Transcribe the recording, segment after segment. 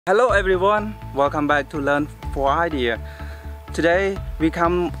Hello everyone, welcome back to Learn for Idea. Today we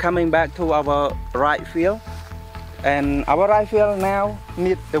coming back to our right field, and our right field now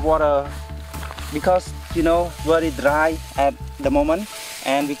need the water because very dry at the moment,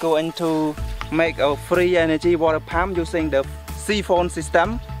 and we're going to make a free energy water pump using the Siphon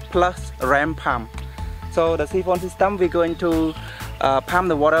system plus ram pump. So the Siphon system, we're going to pump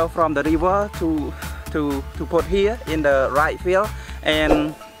the water from the river to put here in the right field,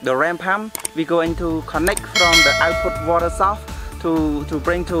 and the ram pump we're going to connect from the output water source to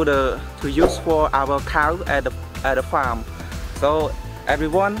bring to use for our cow at the farm. So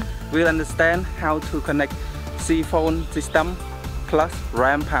everyone will understand how to connect Siphon system plus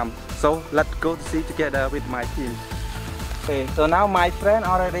ram pump. So let's go to see together with my team. Okay, so now my friend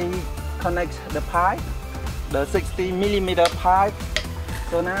already connect the pipe, the 60mm pipe.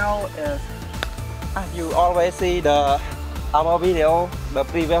 So now you always see our video, the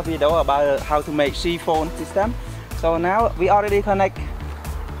previous video about how to make Siphon system. So now we already connect.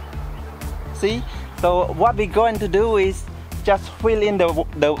 See, so what we're going to do is just fill in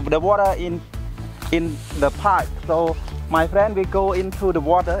the water in the pipe. So my friend will go into the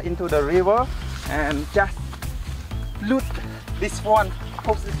water, into the river, and just loot this one,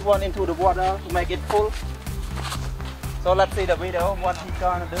 push this one into the water to make it full. So let's see the video, what he's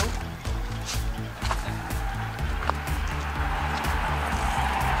gonna do.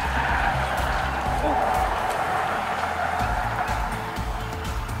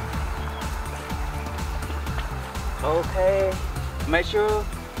 Okay, make sure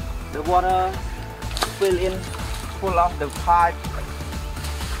the water fill in full of the pipe,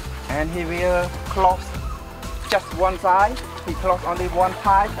 and he will close just one side. He close only one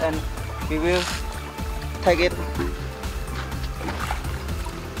pipe, and he will take it.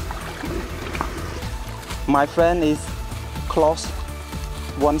 My friend is close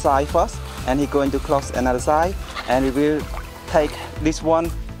one side first, and he going to close another side, and we will take this one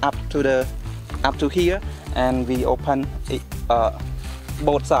up to here, and we open it,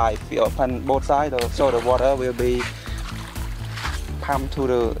 both sides. We open both sides, so the water will be pumped to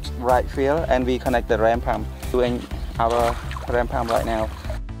the right field, and we connect the ram pump. Doing our ram pump right now.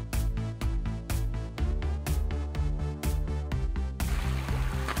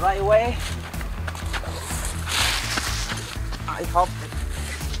 Right away. I hope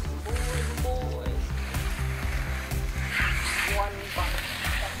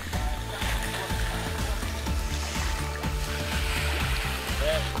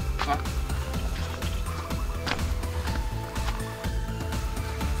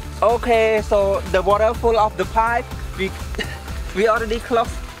Okay, so the water full of the pipe, we already closed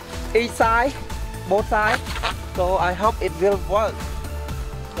each side, both sides, so I hope it will work.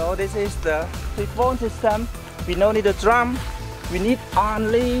 So this is the Siphon system. We don't need a drum, we need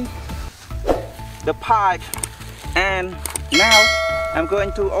only the pipe. And now I'm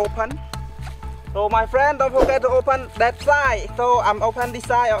going to open. So my friend, don't forget to open that side. So I'm open this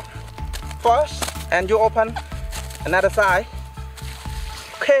side first, and you open another side.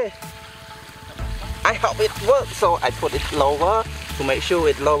 Okay, I hope it works. So I put it lower to make sure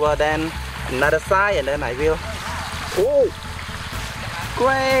it's lower than another side, and then I will. Oh,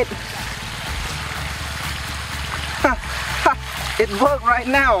 great! It worked right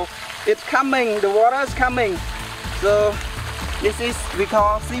now. It's coming. The water is coming. So this is we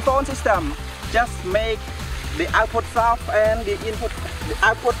call Siphon system. Just make the output soft and the input. The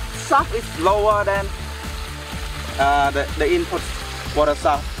output soft is lower than the input water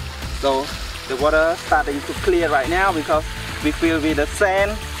soft. So the water starting to clear right now because we fill with the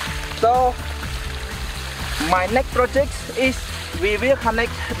sand. So my next project is we will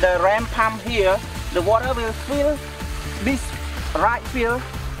connect the ram pump here. The water will fill this right field.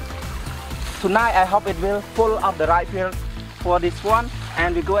 Tonight I hope it will full of the right field for this one,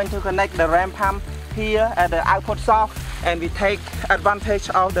 and we're going to connect the ram pump here at the output source, and we take advantage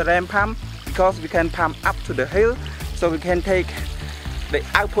of the ram pump because we can pump up to the hill, so we can take the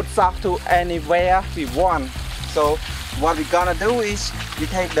output source to anywhere we want. So what we're gonna do is we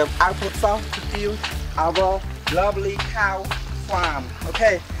take the output source to fill our lovely cow farm.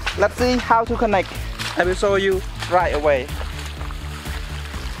 Okay, let's see how to connect. I will show you right away.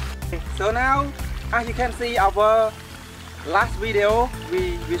 So now, as you can see, our last video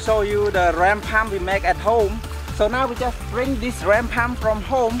we show you the ram pump we make at home. So now we just bring this ram pump from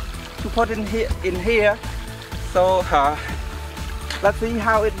home to put in here. So let's see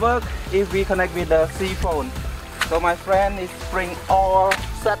how it works if we connect with the Siphon. So my friend is bring all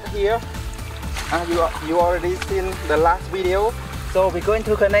set here. You already seen the last video. So we're going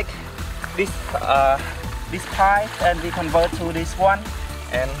to connect this pipe, and we convert to this one,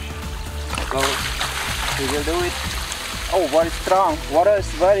 and so we will do it. Oh, very strong. Water is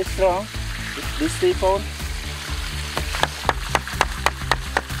very strong. This siphon.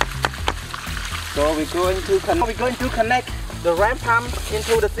 So we're going to connect the ram pump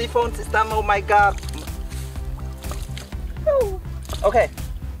into the siphon system. Oh my God. Okay.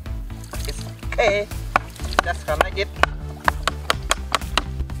 It's okay. Just connect it.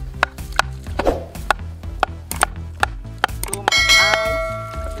 To my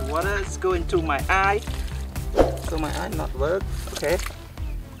eye. The water is going to my eye. So my eye not work. Okay.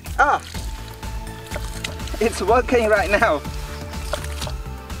 Ah, it's working right now.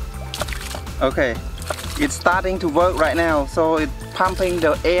 Okay, it's starting to work right now. So it's pumping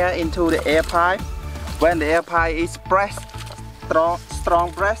the air into the air pipe. When the air pipe is pressed,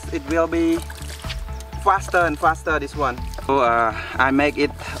 strong press, it will be faster and faster. This one. So I make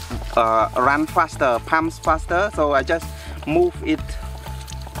it run faster, pumps faster. So I just move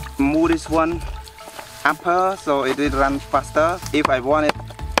this one upper, so it will run faster. If I want it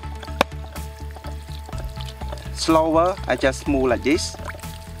slower, I just move like this.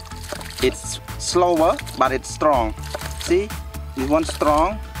 It's slower, but it's strong. See, this one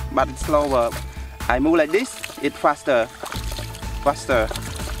strong, but it's slower. I move like this, it's faster,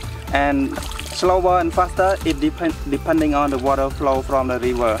 and slower and faster. It depending on the water flow from the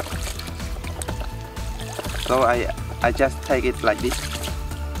river. So I just take it like this.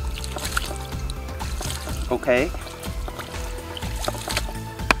 Okay.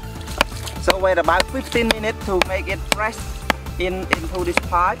 So wait about 15 minutes to make it fresh into this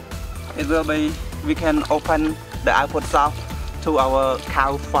pipe. It will be, we can open the output valve to our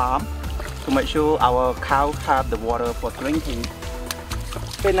cow farm to make sure our cows have the water for drinking.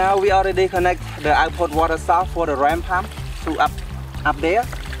 Okay, now we already connect the output water valve for the ram pump to up there.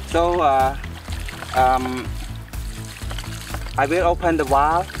 So I will open the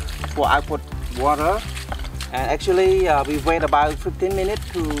valve for output water. And actually we wait about 15 minutes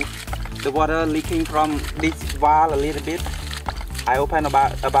to the water leaking from this valve a little bit. I open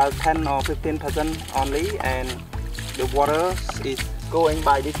about 10 or 15% only, and the water is going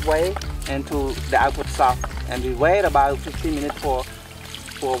by this way and to the output valve. And we wait about 15 minutes for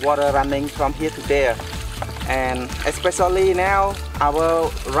water running from here to there. And especially now our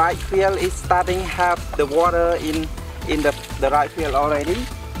right field is starting to have the water in the right field already.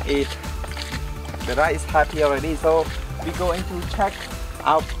 The rice is happy already, so we're going to check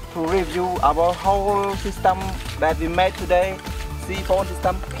out to review our whole system that we made today, Siphon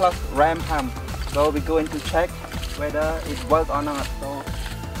system plus ram pump. So we're going to check whether it works or not. So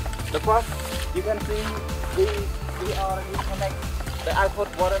the first, you can see we already connect the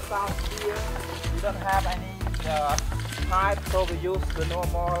output water valve here. We don't have any pipe, so we use the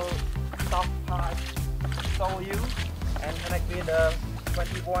normal soft pipe. So you and connect with the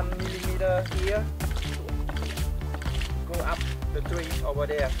 21mm here, go up the tree over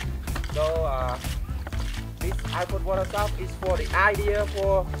there. So this output water valve is for the idea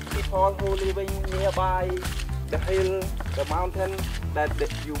for people who living nearby the hill, the mountain, that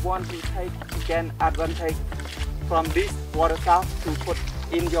you want to gain advantage from this water valve to put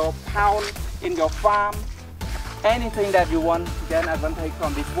in your pound, in your farm, anything that you want to gain advantage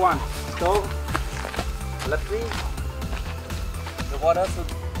from this one. So let's see. The water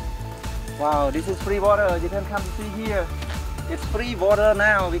should... Wow, this is free water. You can come to see here. It's free water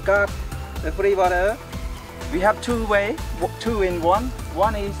now. We got the free water. We have two ways, two in one.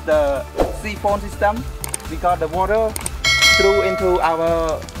 One is the siphon system. We got the water through into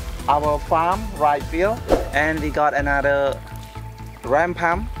our farm right field, and we got another ram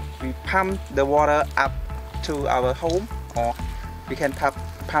pump. We pump the water up to our home, or we can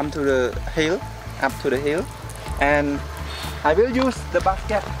pump to the hill, up to the hill, and I will use the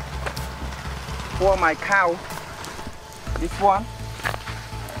basket for my cow. This one.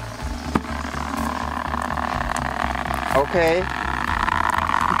 Okay.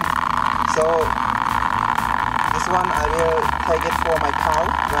 So this one I will take it for my cow.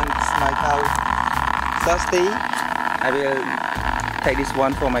 When my cow thirsty, I will take this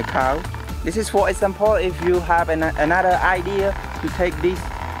one for my cow. This is for example, if you have another idea to take this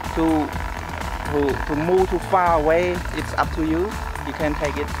to move too far away, it's up to you. You can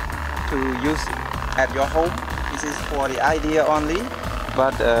take it to use at your home. This is for the idea only,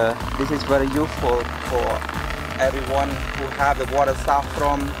 but this is very useful for everyone who have the water south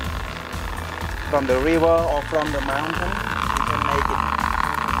from the river or from the mountain. You can make it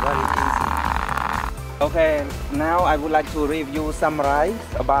very easy. Okay, now I would like to review, summarize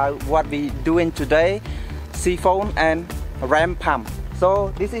about what we doing today, siphon and ram pump.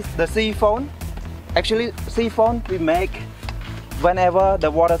 So this is the siphon. Actually, siphon we make whenever the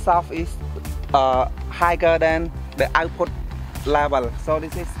water source is higher than the output level. So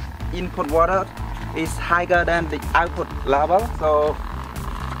this is input water is higher than the output level. So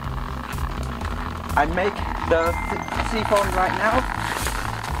I make the siphon right now.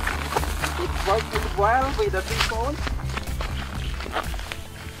 It works well with the siphon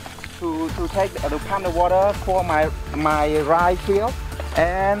to take to pump the water for my rice field,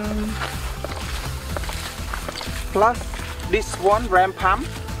 and plus this one ram pump.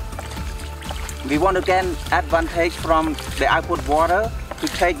 We want to gain advantage from the output water to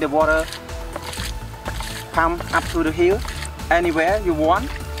take the water pump up to the hill anywhere you want.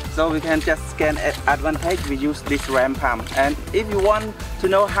 So we can just gain advantage. We use this ram pump. And if you want to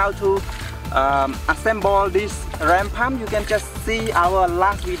know how to assemble this ram pump, you can just see our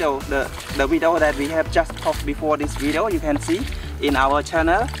last video, the video that we have just posted before this video. You can see in our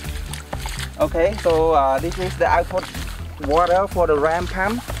channel. Okay, so this is the output water for the ram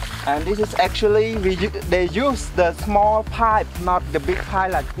pump, and this is actually they use the small pipe, not the big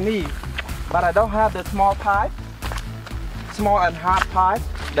pipe like me. But I don't have the small pipe, small and hard pipe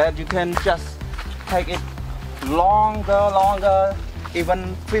that you can just take it longer,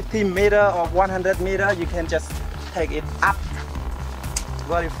 even 50 meter or 100 meter. You can just take it up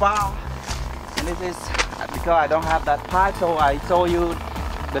very far. And this is because I don't have that pipe, so I show you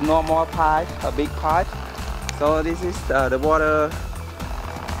the normal pipe, a big pipe. So this is the water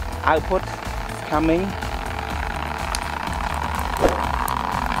output coming.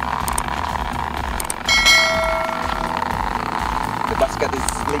 The basket is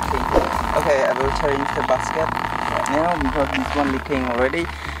leaking. Okay, I will change the basket now because this one leaking already.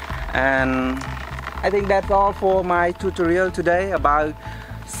 And I think that's all for my tutorial today about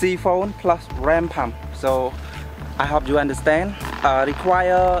siphon plus ram pump. So I hope you understand.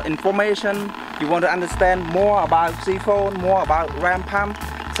 Require information, you want to understand more about siphon, more about ram pump,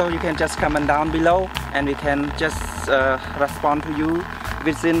 so you can just comment down below and we can just respond to you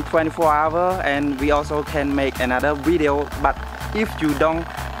within 24 hours, and we also can make another video. But if you don't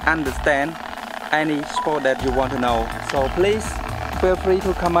understand any sport that you want to know, so please feel free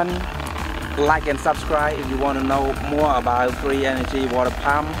to comment, like and subscribe if you want to know more about free energy water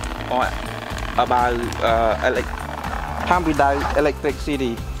pump or about pump without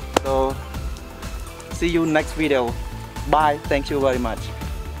electricity. So see you next video. Bye. Thank you very much.